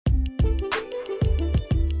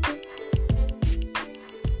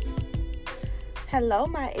Hello,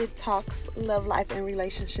 my It Talks Love, Life, and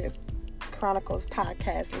Relationship Chronicles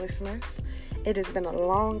podcast listeners. It has been a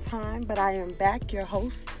long time, but I am back, your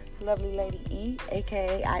host, Lovely Lady E,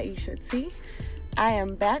 aka Aisha T. I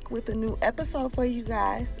am back with a new episode for you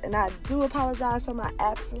guys, and I do apologize for my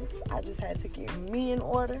absence. I just had to get me in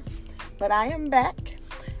order, but I am back,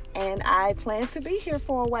 and I plan to be here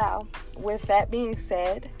for a while. With that being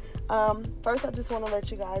said, first I just want to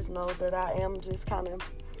let you guys know that I am just kind of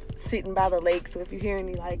sitting by the lake, so if you hear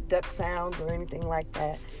any like duck sounds or anything like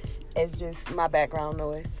that, it's just my background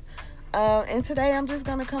noise. And today I'm just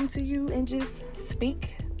gonna come to you and just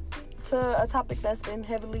speak to a topic that's been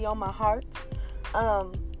heavily on my heart.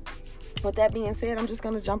 With that being said, I'm just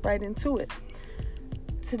gonna jump right into it.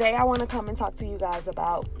 Today I want to come and talk to you guys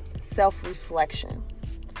about self-reflection.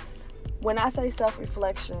 When I say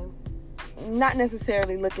self-reflection, not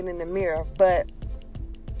necessarily looking in the mirror, but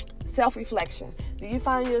self-reflection. Do you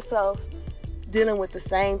find yourself dealing with the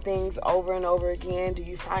same things over and over again? Do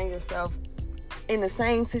you find yourself in the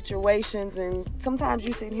same situations? And sometimes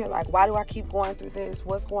you're sitting here like, why do I keep going through this?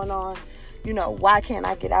 What's going on? Why can't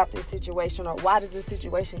I get out this situation? Or why does this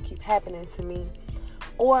situation keep happening to me?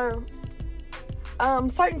 Or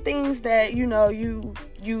certain things that,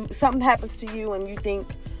 something happens to you and you think,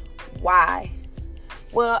 why?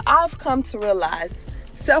 Well, I've come to realize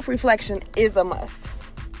self-reflection is a must.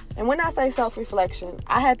 And when I say self-reflection,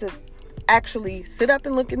 I had to actually sit up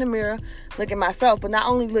and look in the mirror, look at myself, but not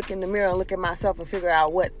only look in the mirror and look at myself and figure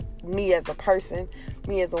out what me as a person,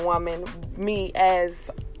 me as a woman, me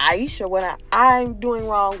as Aisha, when I'm doing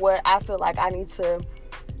wrong, what I feel like I need to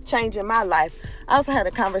change in my life. I also had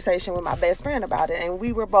a conversation with my best friend about it, and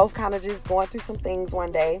we were both kind of just going through some things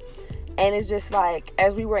one day. And it's just like,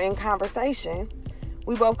 as we were in conversation,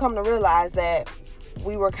 we both come to realize that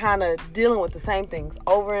we were kind of dealing with the same things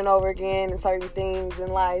over and over again in certain things in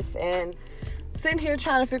life, and sitting here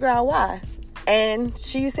trying to figure out why. And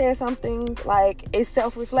she said something like, it's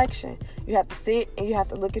self-reflection. You have to sit and you have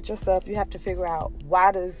to look at yourself. You have to figure out,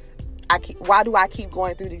 why do I keep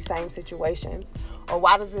going through these same situations? Or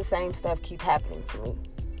why does the same stuff keep happening to me?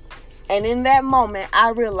 And in that moment,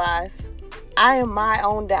 I realized I am my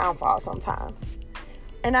own downfall sometimes.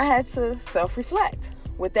 And I had to self-reflect.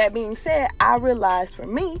 With that being said, I realized for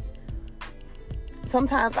me,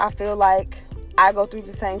 sometimes I feel like I go through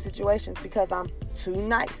the same situations because I'm too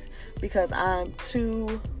nice, because I'm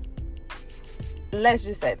too, let's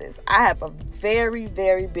just say this, I have a very,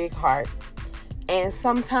 very big heart. And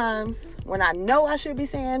sometimes when I know I should be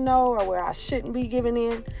saying no, or where I shouldn't be giving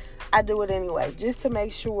in, I do it anyway, just to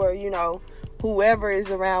make sure, whoever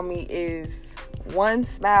is around me is, one,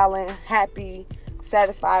 smiling, happy,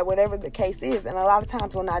 satisfied, whatever the case is. And a lot of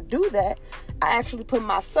times when I do that, I actually put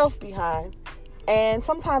myself behind. And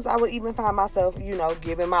sometimes I would even find myself,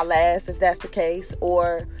 giving my last, if that's the case,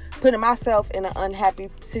 or putting myself in an unhappy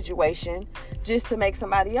situation just to make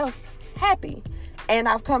somebody else happy. And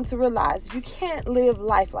I've come to realize you can't live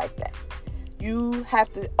life like that. You have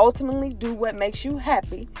to ultimately do what makes you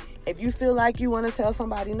happy. If you feel like you want to tell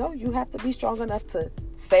somebody no, you have to be strong enough to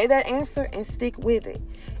say that answer and stick with it,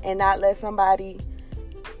 and not let somebody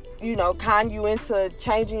con you into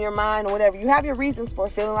changing your mind or whatever. You have your reasons for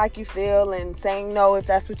feeling like you feel and saying no if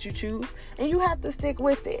that's what you choose, and you have to stick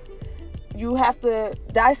with it. You have to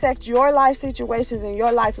dissect your life situations and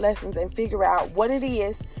your life lessons and figure out what it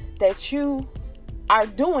is that you are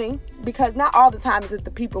doing, because not all the time is it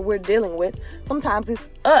the people we're dealing with. Sometimes it's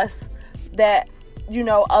us that,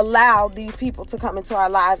 allow these people to come into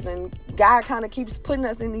our lives, and God kind of keeps putting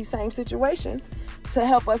us in these same situations to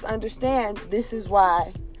help us understand this is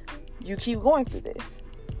why you keep going through this.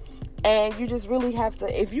 And you just really have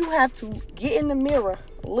to, if you have to get in the mirror,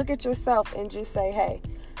 look at yourself and just say, hey,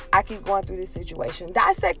 I keep going through this situation.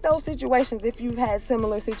 Dissect those situations if you've had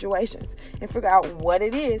similar situations and figure out what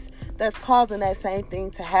it is that's causing that same thing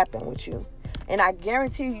to happen with you. And I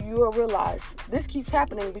guarantee you will realize this keeps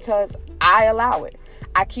happening because I allow it.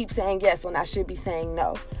 I keep saying yes when I should be saying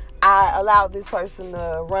no. I allowed this person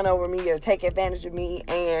to run over me or take advantage of me,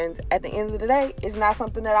 and at the end of the day, it's not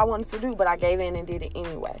something that I wanted to do, but I gave in and did it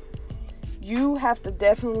anyway. You have to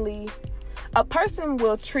definitely, a person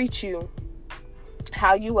will treat you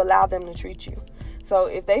how you allow them to treat you. So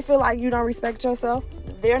if they feel like you don't respect yourself,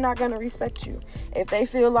 they're not going to respect you. If they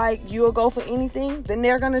feel like you'll go for anything, then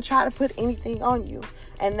they're going to try to put anything on you.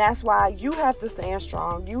 And that's why you have to stand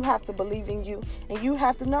strong. You have to believe in you, and you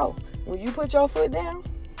have to know when you put your foot down,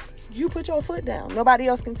 you put your foot down. Nobody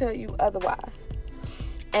else can tell you otherwise.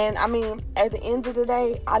 And at the end of the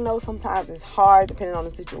day, I know sometimes it's hard depending on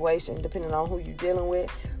the situation, depending on who you're dealing with.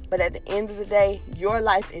 But at the end of the day, your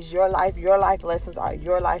life is your life. Your life lessons are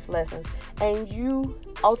your life lessons. And you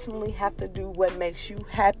ultimately have to do what makes you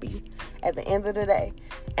happy at the end of the day.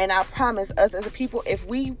 And I promise us as a people, if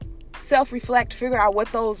we self-reflect, figure out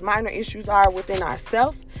what those minor issues are within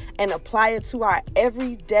ourselves and apply it to our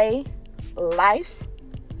everyday life,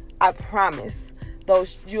 I promise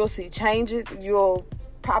you'll see changes. You'll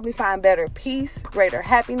probably find better peace, greater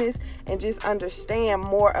happiness, and just understand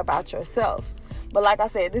more about yourself. But like I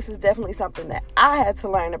said, this is definitely something that I had to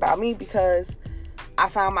learn about me, because I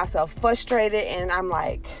found myself frustrated and I'm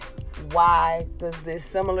like, why does this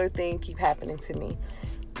similar thing keep happening to me?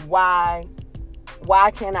 Why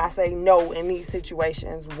can't I say no in these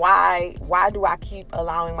situations? Why do I keep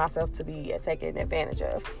allowing myself to be taken advantage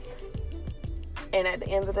of? And at the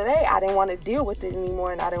end of the day, I didn't want to deal with it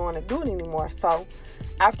anymore, and I didn't want to do it anymore. So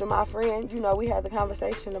after my friend, we had the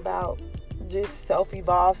conversation about just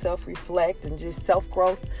self-evolve, self-reflect, and just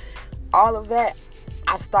self-growth, all of that,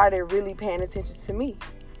 I started really paying attention to me.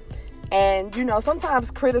 And,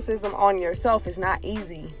 sometimes criticism on yourself is not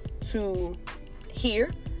easy to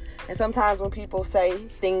hear. And sometimes when people say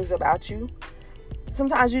things about you,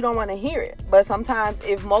 sometimes you don't want to hear it. But sometimes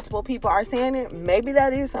if multiple people are saying it, maybe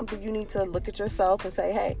that is something you need to look at yourself and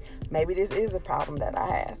say, hey, maybe this is a problem that I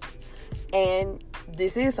have. And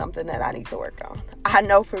this is something that I need to work on. I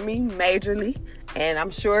know for me, majorly, and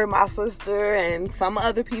I'm sure my sister and some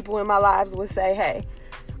other people in my lives would say, hey,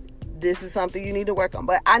 this is something you need to work on.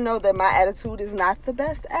 But I know that my attitude is not the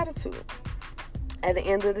best attitude. At the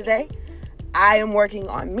end of the day, I am working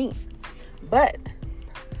on me. But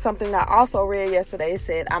something I also read yesterday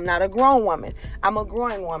said, I'm not a grown woman. I'm a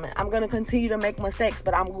growing woman. I'm going to continue to make mistakes,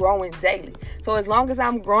 but I'm growing daily. So as long as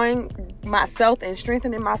I'm growing myself and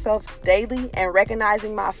strengthening myself daily and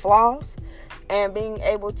recognizing my flaws and being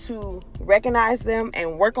able to recognize them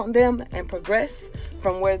and work on them and progress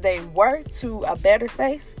from where they were to a better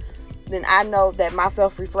space, then I know that my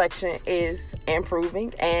self-reflection is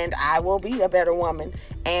improving and I will be a better woman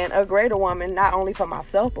and a greater woman, not only for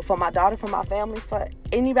myself, but for my daughter, for my family, for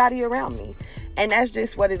anybody around me. And that's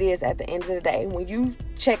just what it is at the end of the day. When you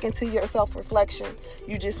check into your self-reflection,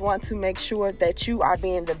 you just want to make sure that you are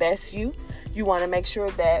being the best you. You want to make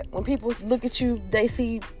sure that when people look at you, they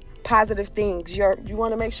see positive things. You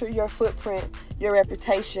want to make sure your footprint, your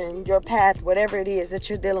reputation, your path, whatever it is that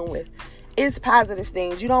you're dealing with, is positive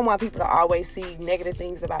things. You don't want people to always see negative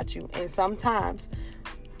things about you. And sometimes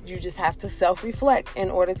you just have to self-reflect in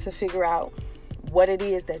order to figure out what it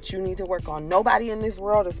is that you need to work on. Nobody in this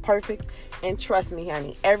world is perfect. And trust me,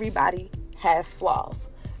 honey, everybody has flaws.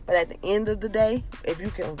 But at the end of the day, if you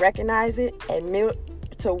can recognize it, admit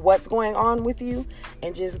to what's going on with you,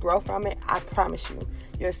 and just grow from it, I promise you,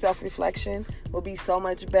 your self-reflection will be so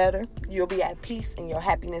much better. You'll be at peace and your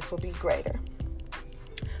happiness will be greater.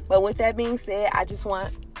 But with that being said, I just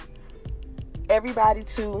want everybody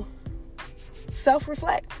to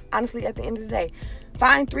self-reflect. Honestly, at the end of the day,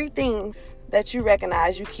 find 3 things that you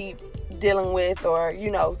recognize you keep dealing with, or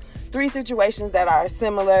 3 situations that are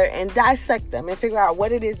similar, and dissect them and figure out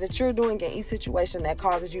what it is that you're doing in each situation that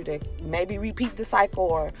causes you to maybe repeat the cycle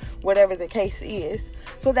or whatever the case is,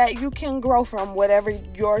 so that you can grow from whatever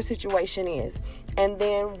your situation is. And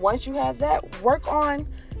then once you have that, work on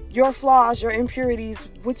your flaws, your impurities,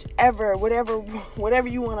 whatever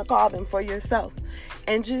you want to call them for yourself,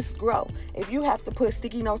 and just grow. If you have to put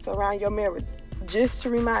sticky notes around your mirror just to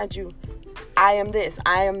remind you, I am this,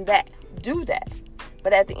 I am that, do that.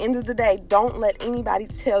 But at the end of the day, don't let anybody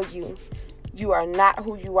tell you you are not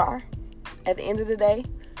who you are. At the end of the day,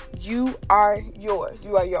 you are yours.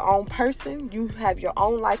 You are your own person. You have your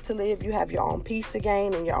own life to live. You have your own peace to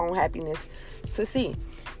gain and your own happiness to see.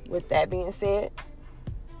 With that being said,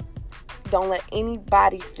 don't let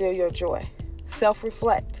anybody steal your joy.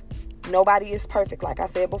 Self-reflect. Nobody is perfect, like I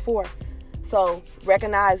said before. So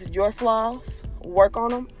recognize your flaws, work on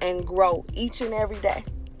them, and grow each and every day.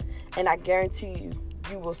 And I guarantee you,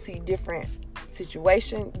 you will see different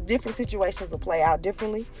situations. Different situations will play out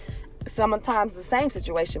differently. Sometimes the same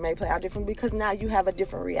situation may play out differently because now you have a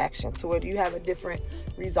different reaction to it. You have a different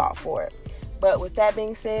result for it. But with that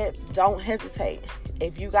being said, don't hesitate.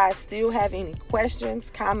 If you guys still have any questions,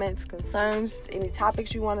 comments, concerns, any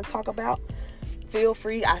topics you want to talk about, feel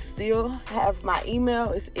free. I still have my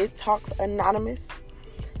email. It's ittalksanonymous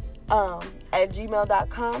at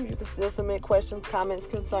gmail.com. You can still submit questions, comments,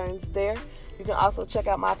 concerns there. You can also check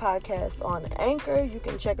out my podcast on Anchor. You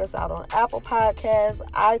can check us out on Apple Podcasts,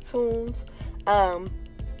 iTunes,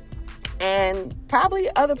 and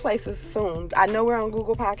probably other places soon. I know we're on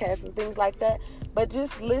Google Podcasts and things like that, but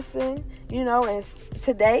just listen, and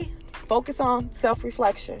today, focus on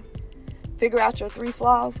self-reflection. figure out your 3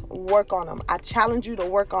 flaws, work on them. I challenge you to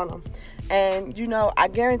work on them. And, I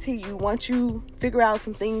guarantee you, once you figure out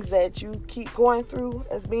some things that you keep going through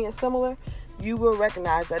as being similar, you will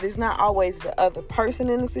recognize that it's not always the other person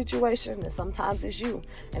in the situation, and sometimes it's you.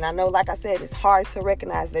 And I know, like I said, it's hard to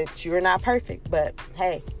recognize that you're not perfect, but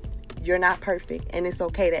hey, you're not perfect, and it's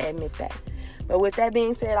okay to admit that. But with that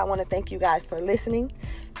being said, I want to thank you guys for listening,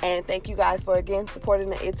 and thank you guys for, again, supporting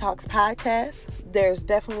the It Talks podcast. There's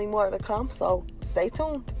definitely more to come, so stay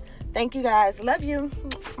tuned. Thank you guys. Love you.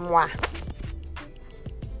 Mwah.